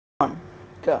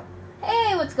Go.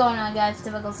 Hey, what's going on, guys?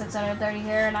 Typical 630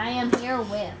 here, and I am here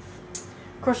with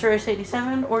Course Race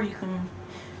 87, or you can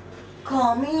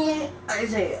call me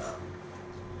Isaiah.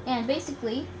 And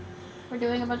basically, we're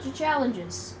doing a bunch of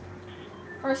challenges.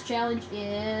 First challenge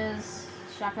is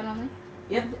shotgun only.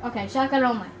 Yep. Okay, shotgun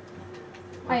only.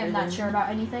 I am Okay, not then. sure about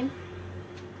anything.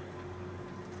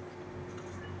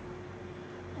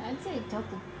 I'd say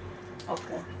tilted.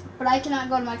 Okay. But I cannot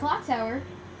go to my clock tower.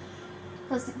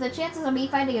 Because the chances of me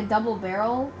finding a double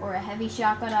barrel or a heavy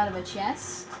shotgun out of a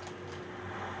chest,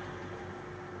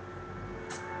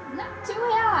 not too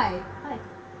high. Hi.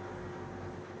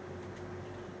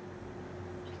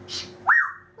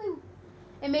 Woo.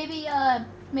 And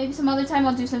maybe some other time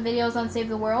I'll do some videos on Save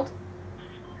the World.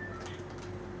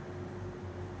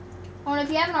 Oh, and if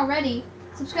you haven't already,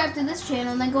 subscribe to this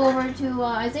channel and then go over to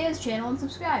Isaiah's channel and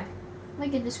subscribe.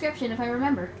 Link in description if I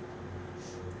remember.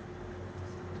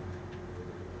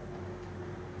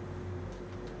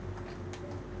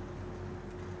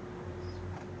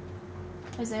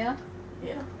 Isaiah?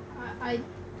 Yeah. I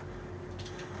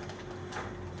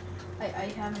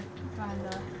haven't found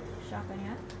a shotgun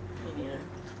yet. Me neither.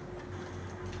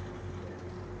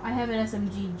 I have an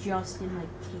SMG just in my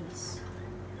case.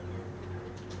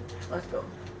 Let's go.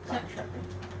 Flash shopping.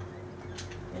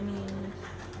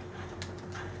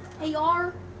 Any...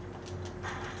 AR?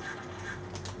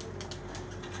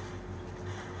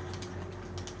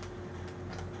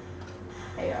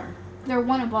 AR. They're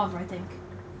one above, I think.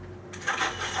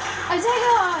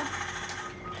 Isaiah!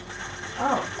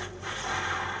 Oh.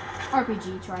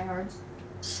 RPG tryhards.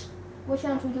 What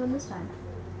challenge are we doing this time?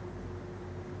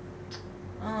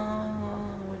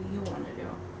 What do you want to do?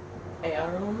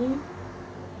 AR only?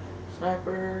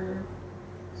 Sniper?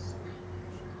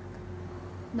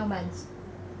 No meds.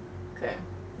 Okay.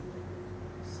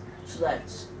 So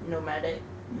that's nomadic,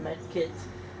 medkit.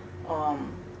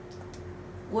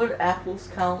 Would apples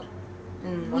count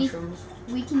in mushrooms?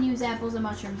 We can use apples and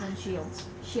mushrooms and shields.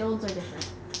 Shields are different.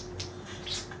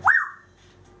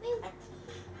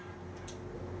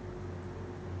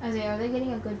 Isaiah, are they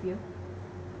getting a good view?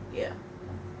 Yeah.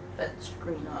 That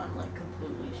screen on, like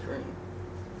completely screen.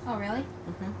 Oh, really?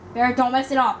 Mm-hmm. Barrett, don't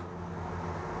mess it up.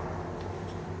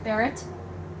 Barrett?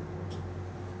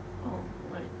 Oh,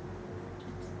 wait.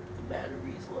 The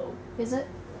battery's low. Is it?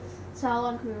 So how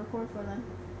long can we record for then?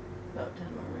 About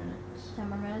 10 more minutes. 10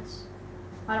 more minutes?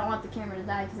 I don't want the camera to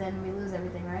die because then we lose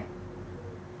everything, right?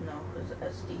 No, because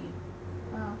SD.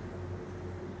 Oh.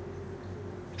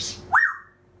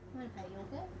 I'm gonna pet you,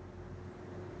 okay?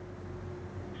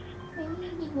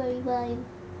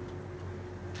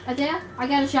 Isaiah, I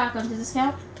got a shotgun. Does this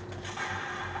count?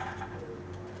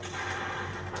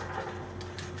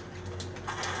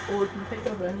 Well, we can pick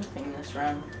up anything this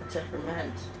round except for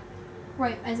meds.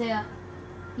 Right, Isaiah.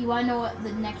 You want to know what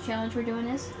the next challenge we're doing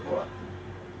is? What?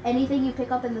 Anything you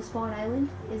pick up in the spawn island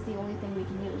is the only thing we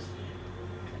can use.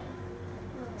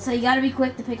 So you gotta be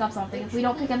quick to pick up something. If we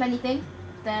don't pick up anything,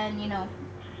 then, you know,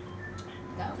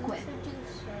 gotta quit.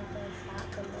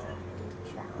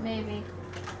 Maybe.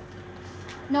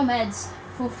 No meds.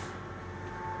 Oof.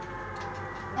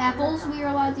 Apples we are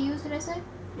allowed to use, did I say?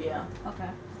 Yeah. Okay.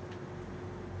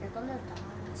 You're gonna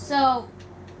die. So,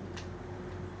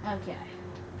 okay.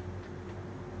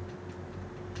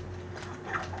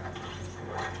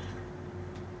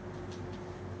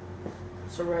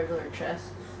 So regular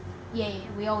chest. Yeah,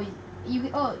 we always,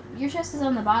 your chest is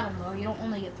on the bottom though. You don't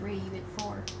only get 3, you get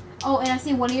 4. Oh, and I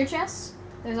see one of your chests.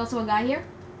 There's also a guy here.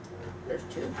 There's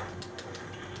 2.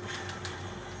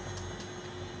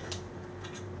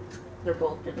 They're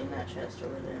both getting that chest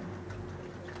over there.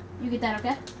 You get that,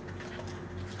 okay?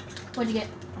 What'd you get?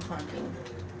 I'm hunting.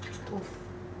 Oof.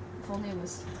 If only it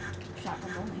was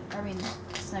shotguns only. I mean,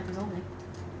 snipers only.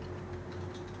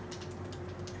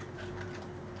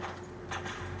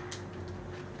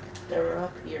 They were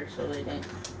up here, so they didn't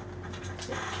get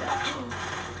a chest.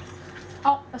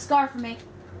 Oh, a scar for me.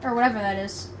 Or whatever that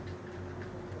is.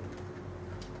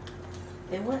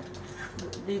 They went.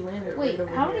 They landed Wait, right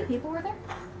over how here. many people were there?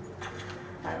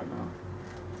 I don't know.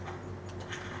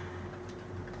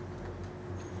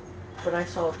 But I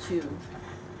saw 2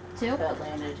 2? that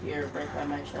landed here right by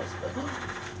my chest. But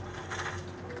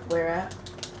where at?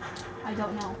 I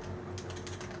don't know.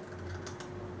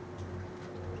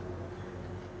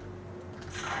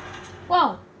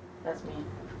 Whoa! That's me.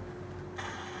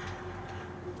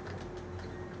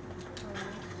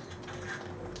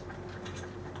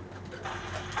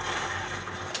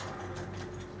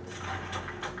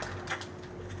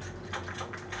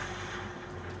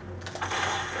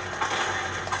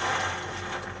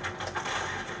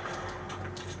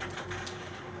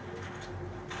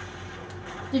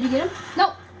 Did you get him?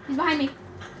 No, he's behind me.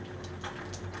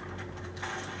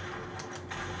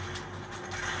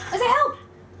 I say help!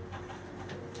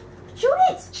 Shoot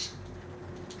it!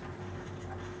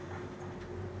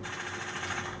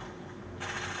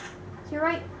 To your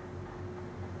right.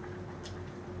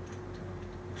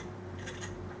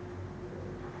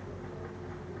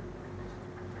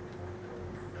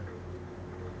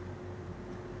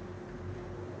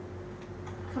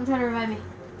 Come try to revive me.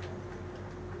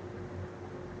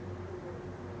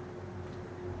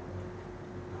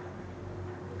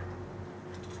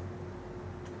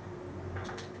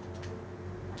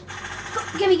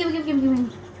 Gimme.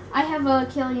 I have a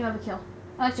kill and you have a kill.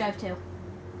 Actually, I have 2.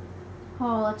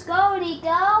 Oh, let's go,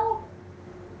 Nico.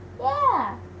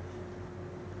 Yeah.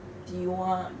 Do you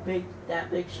want that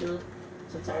big shield?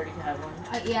 Since I already have one.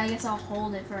 Yeah, I guess I'll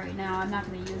hold it for right now. I'm not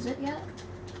going to use it yet.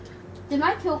 Did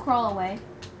my kill crawl away?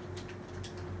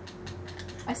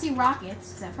 I see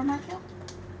rockets. Is that from my kill?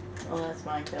 Oh, that's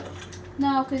my kill.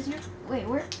 No, because you're... Wait,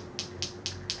 where?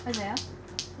 Isaiah?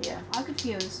 Yeah. I'm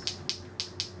confused.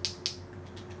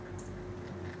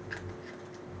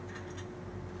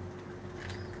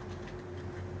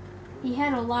 He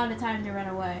had a lot of time to run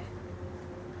away.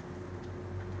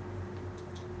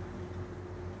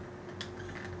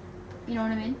 You know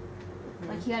what I mean? Mm-hmm.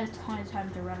 Like, he had a ton of time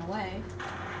to run away.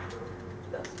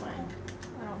 That's fine.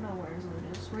 I don't know where his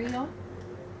loot is. Where you going?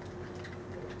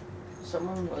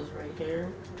 Someone was right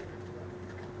here.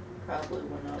 Probably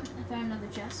went up. I found another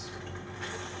chest.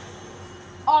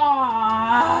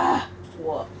 Ah!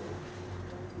 What?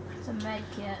 It's a med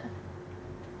kit.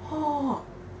 Oh!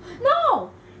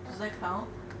 No! Does that count?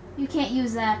 You can't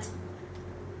use that.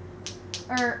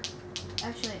 Or,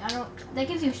 actually, I don't... That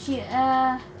gives you shit.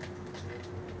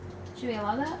 Should we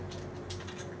allow that?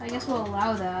 I guess we'll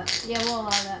allow that. Yeah, we'll allow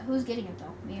that. Who's getting it,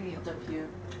 though? Me or you? It's up here.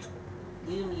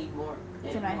 You need more.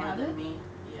 Can I more have than it? Me.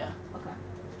 Yeah. Okay.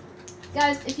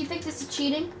 Guys, if you think this is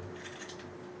cheating,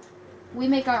 we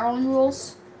make our own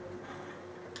rules.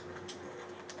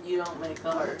 You don't make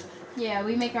ours. Yeah,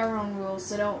 we make our own rules,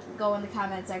 so don't go in the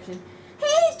comment section.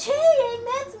 He's cheating!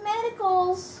 That's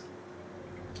medicals!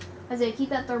 Isaiah, keep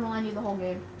that thermal on you the whole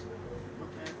game.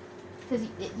 Okay. Because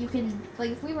you can,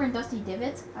 like, if we were in Dusty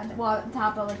Divot, on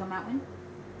top of, like, a mountain,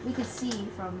 we could see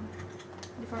from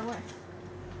pretty far away.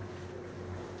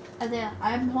 Isaiah,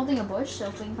 I'm holding a bush, so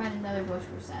if we can find another bush,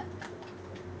 we're set.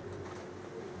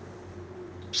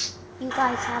 You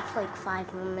guys have like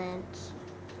 5 more minutes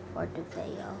for the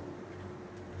video.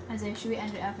 Isaiah, should we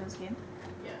end it after this game?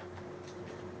 Yeah.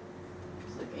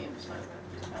 Because the game's not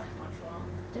going to have much long.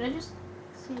 Did I just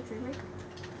see a tree break?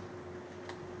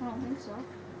 I don't think so.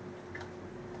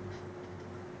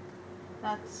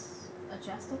 That's a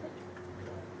chest, I think.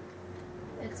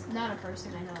 It's not a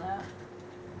person, I know that.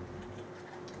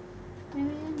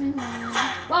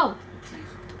 Whoa!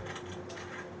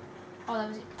 Oh, that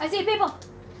was it. I see people!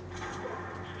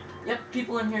 Yep,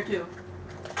 people in here too.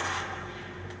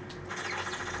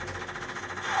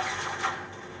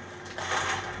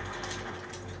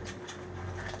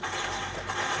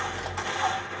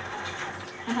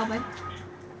 I'm helping.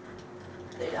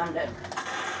 I'm dead.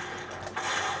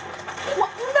 What?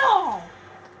 No!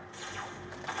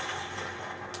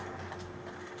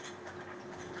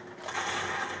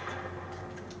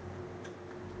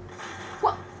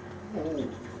 What? Oh,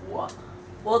 what?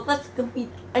 Well, that's gonna be.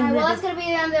 Alright, well, that's gonna be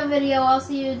the end of the video. I'll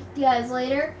see you guys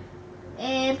later,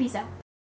 and peace out.